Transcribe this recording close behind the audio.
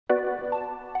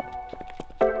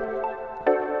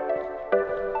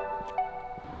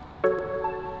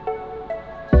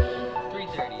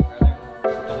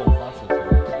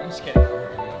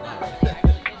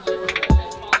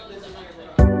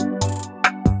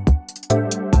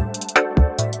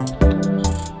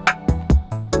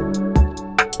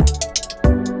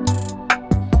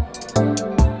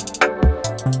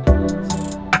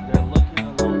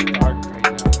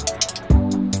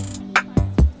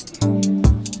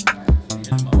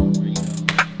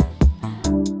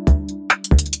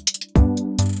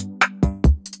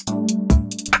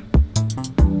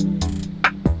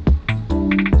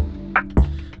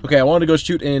Okay, I wanted to go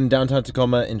shoot in downtown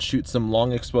Tacoma and shoot some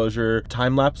long exposure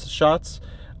time-lapse shots.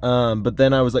 But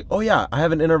then I was like, oh yeah, I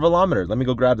have an intervalometer. Let me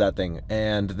go grab that thing.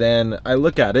 And then I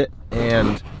look at it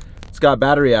and it's got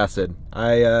battery acid.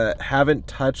 I haven't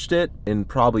touched it in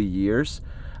probably years.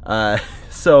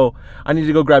 So I need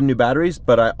to go grab new batteries,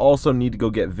 but I also need to go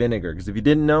get vinegar. Because if you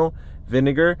didn't know,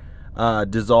 vinegar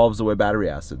dissolves away battery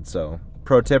acid. So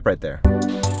pro tip right there.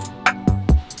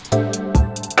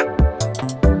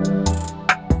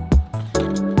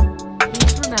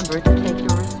 To take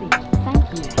your receipt. Thank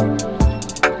you.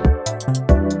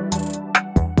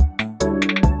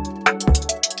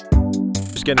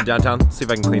 Just getting downtown, see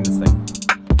if I can clean this thing.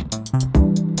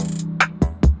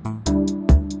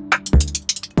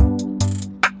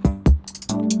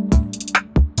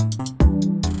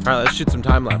 Alright, let's shoot some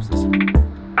time lapses.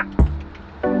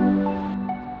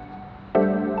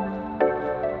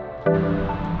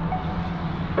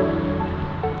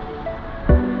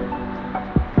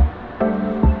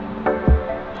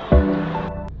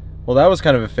 Well, that was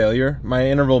kind of a failure. My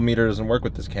interval meter doesn't work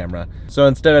with this camera. So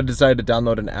instead I decided to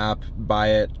download an app,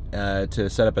 buy it to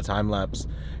set up a time lapse.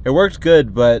 It worked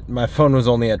good, but my phone was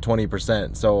only at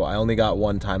 20%, so I only got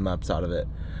one time lapse out of it.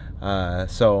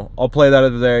 So I'll play that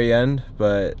at the very end,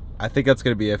 but I think that's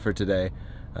gonna be it for today.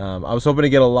 I was hoping to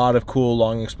get a lot of cool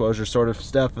long exposure sort of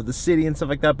stuff of the city and stuff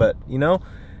like that, but you know,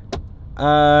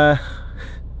 I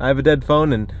have a dead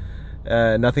phone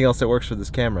and nothing else that works for this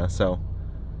camera, so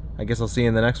I guess I'll see you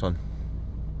in the next one.